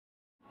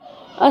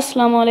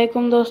अस्सलाम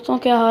वालेकुम दोस्तों,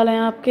 क्या हाल हैं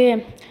आपके।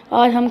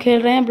 आज हम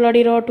खेल रहे हैं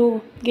ब्लडी रॉ 2।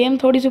 गेम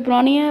थोड़ी सी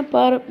पुरानी है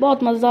पर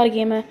बहुत मज़ेदार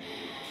गेम है।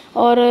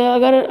 और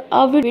अगर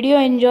आप भी वीडियो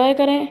एंजॉय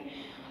करें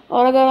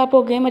और अगर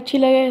आपको गेम अच्छी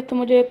लगे तो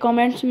मुझे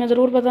कमेंट्स में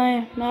ज़रूर बताएं।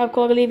 मैं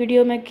आपको अगली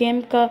वीडियो में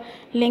गेम का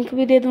लिंक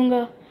भी दे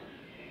दूँगा।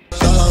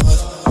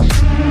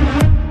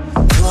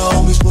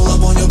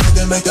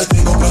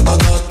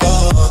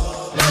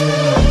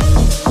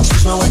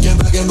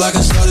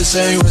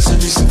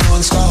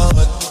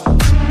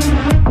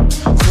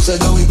 Said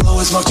that we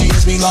blowin' smoke, she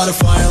gets me light a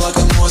fire like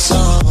a North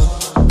Sun.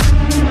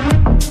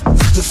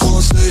 The full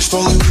on stage,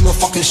 probably leave my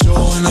fucking show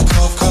in a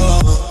cop car.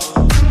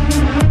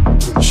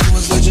 She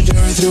was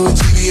legendary through a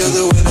TV out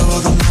the window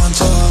of the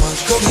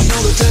montage. Cooking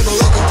on the table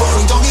like a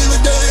party, don't give a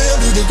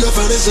damn. Dude, the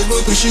girlfriend is a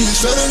book, but she is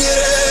trying to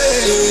get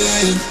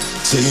in.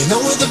 Saying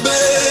I'm with the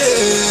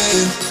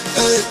band,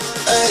 hey,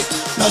 hey.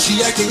 Now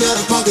she acting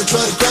out of pocket, try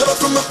to grab her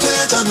from my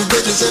pants. I'm the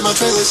bitches in my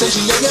trailer, say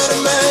she ain't got a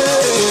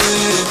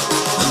man.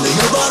 And they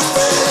about a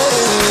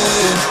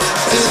friend,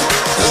 hey,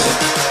 hey.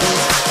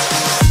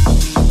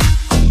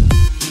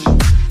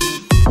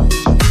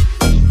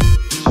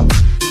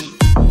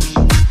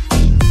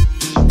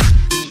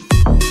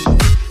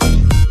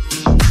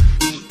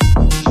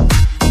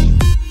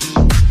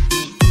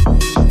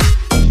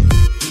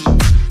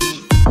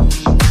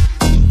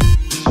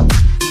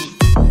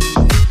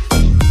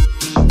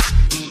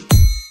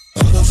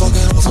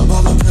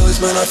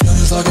 Man, I feel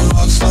just like a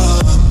rock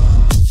star.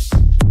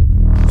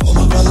 All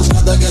my brothers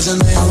got that gas and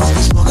they always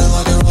be smoking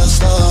like a rock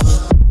star.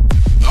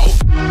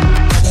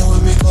 Fucking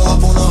with me, call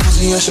up on the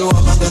Uzi and show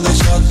up and then they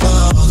shut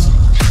down.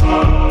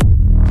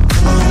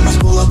 My homies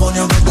pull up on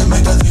your block, they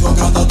make that thing go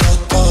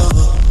grata-ta-ta.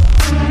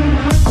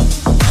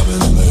 I've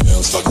been in the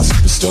hills, fucking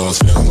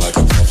superstars, feeling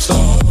like a pop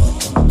star.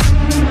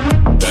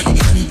 Bagging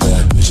any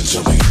bad bitches,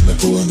 jumping in the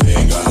pool and they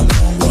ain't got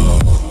no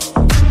love.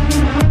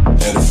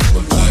 Headed from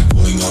the back,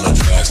 pulling on the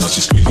tracks, now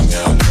she's screaming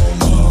out no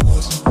more.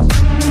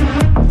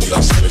 Nigga,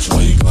 I'm savage,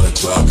 why you got a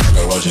 12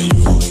 cocker watching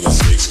you, nigga,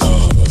 6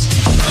 cars.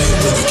 I ain't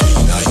with a key,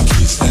 now you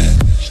kiss that.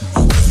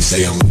 You wouldn't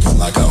say I'm looking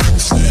like a whole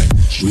snack.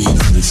 Reading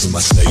hundreds in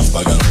my safe,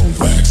 I got whole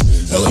racks.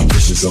 LA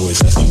bitches always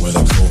asking where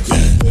the coke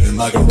at. Living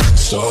like a rock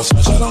star,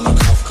 smash out on a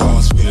cop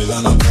car. Sweeter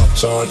than a pop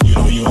chart, you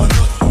know you are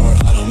not hard.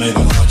 I don't make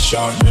a hot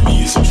shot, maybe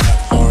you some trap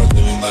hard.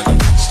 Living like a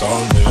rock star,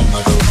 living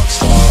like a rock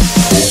star.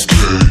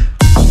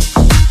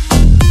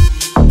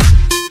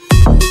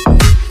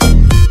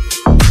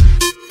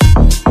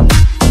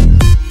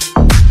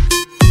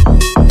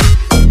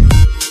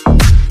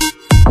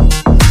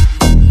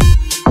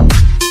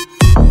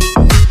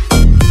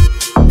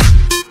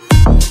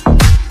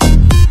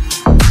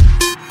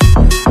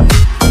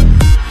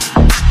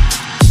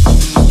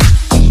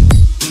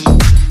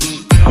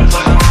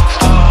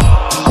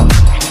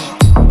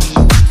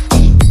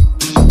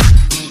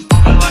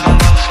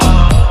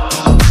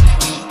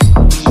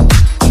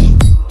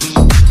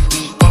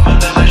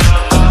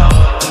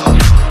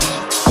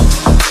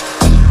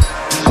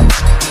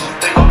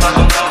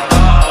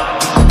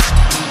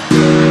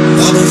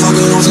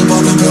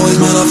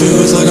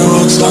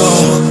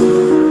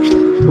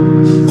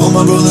 All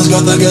my brothers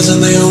got that gas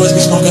and they always be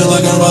smoking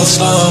like a rock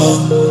star.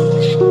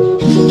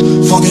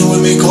 Fucking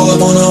with me, call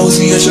up on the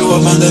Uzi and show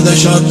up and then they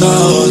shut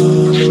down.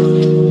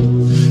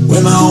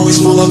 When my homies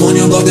pull up on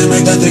your block, they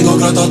make that thing go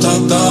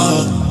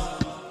grata-ta-ta.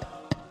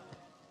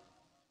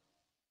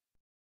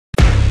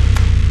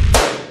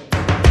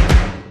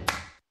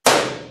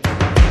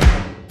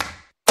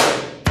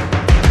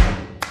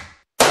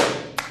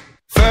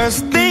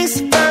 First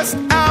things first,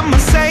 I'ma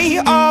say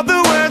all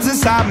the words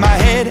inside my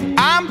head.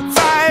 I'm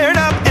fired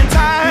up and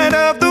tired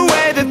of the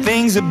way that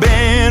things have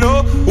been.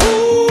 Oh,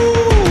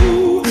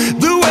 ooh,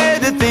 the way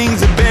that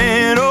things have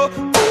been. Oh,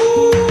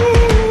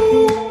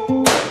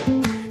 ooh.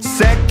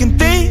 Second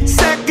thing,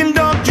 second,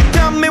 don't you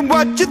tell me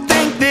what you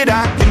think that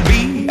I can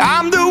be.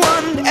 I'm the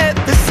one at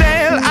the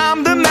sail,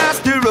 I'm the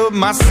master of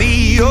my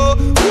sea. Oh,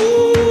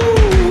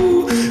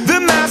 ooh, the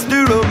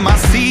master of my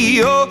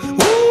sea. Oh,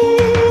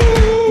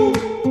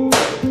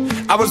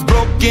 I was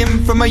broken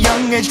from a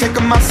young age,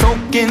 taking my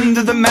soak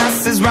into the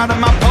masses,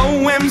 writing my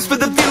poems for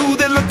the few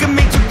that look at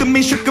me, took to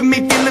me, shook at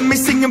me, feeling me,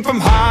 singing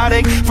from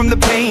heartache, from the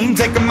pain,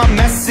 taking my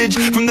message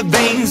from the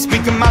veins,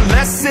 speaking my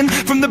lesson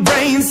from the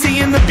brain,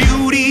 seeing the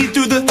beauty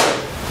through the...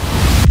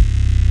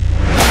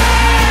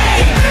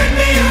 Hey,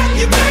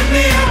 you make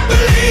me a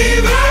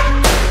believer,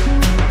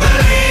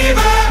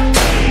 believer.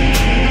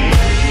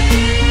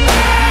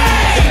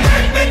 Hey, you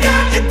break me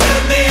down, you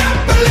build me a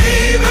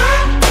believer.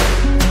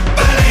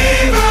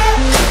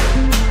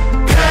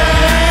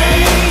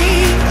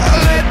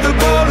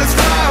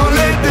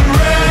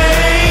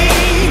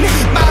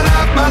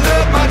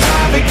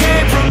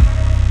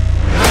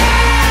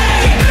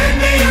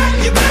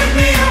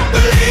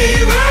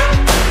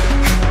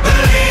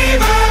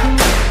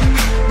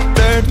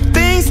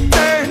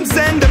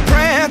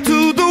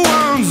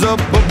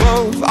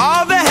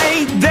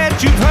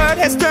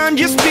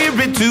 Your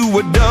spirit to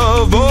a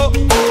dove, oh,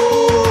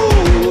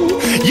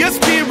 ooh, your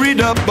spirit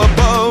up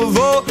above,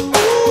 oh,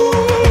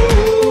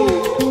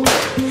 ooh.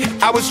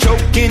 I was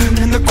choking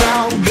in the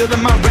crowd,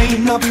 building my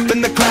rain up in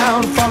the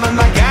cloud, falling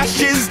like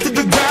ashes to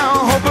the ground,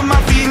 hoping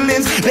my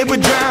feelings, they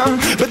would drown,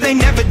 but they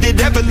never did,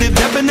 ever lived,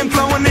 ebbing and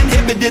flowing,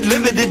 inhibited,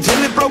 limited,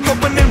 till it broke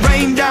up when it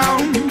rained down,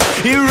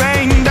 it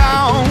rained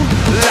down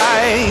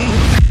like,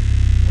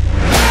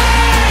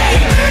 hey,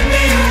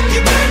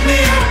 you burn me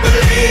up,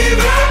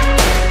 believer,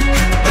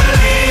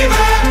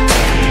 believer.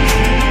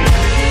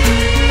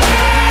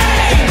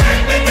 Hey, you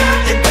burn me down,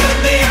 you burn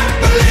me up,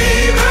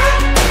 believer,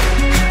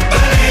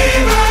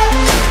 believer.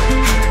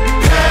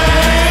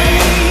 Hey,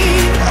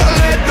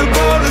 let the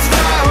bullets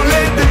fly,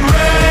 let them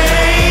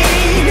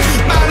rain.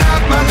 My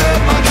life, my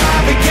love, my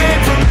drive, it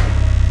came from.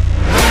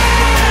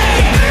 Hey,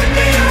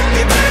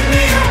 you burn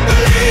me up,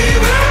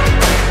 believer,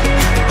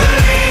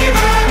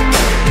 believer.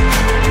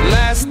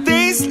 Last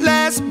days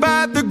last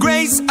by the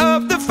grace of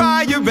the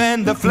fire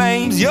and the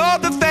flames. You're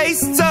the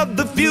face of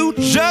the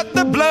future,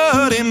 the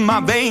blood in my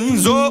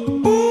veins. Oh,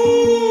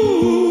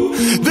 ooh,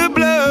 the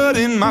blood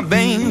in my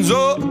veins.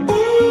 Oh,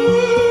 ooh.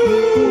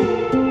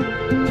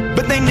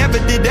 But they never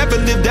did, ever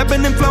lived,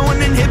 ebbing and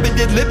flowing,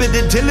 inhibited,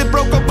 limited, till it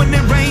broke up when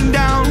it rained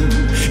down.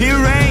 It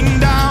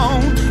rained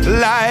down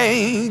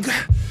like.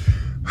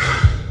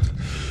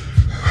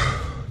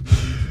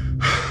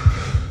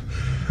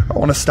 I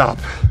want to stop.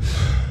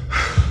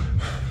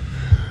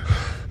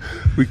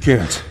 We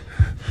can't.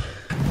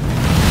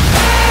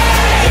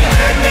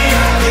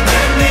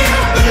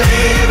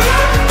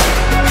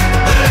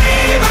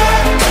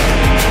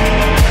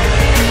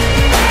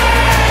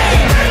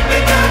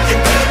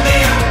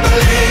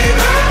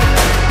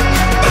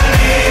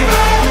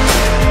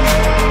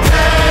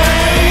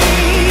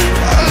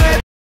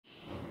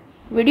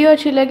 Video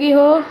अच्छी लगी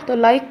हो तो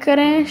like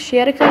करें,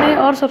 share करें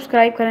और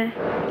subscribe करें।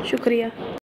 शुक्रिया।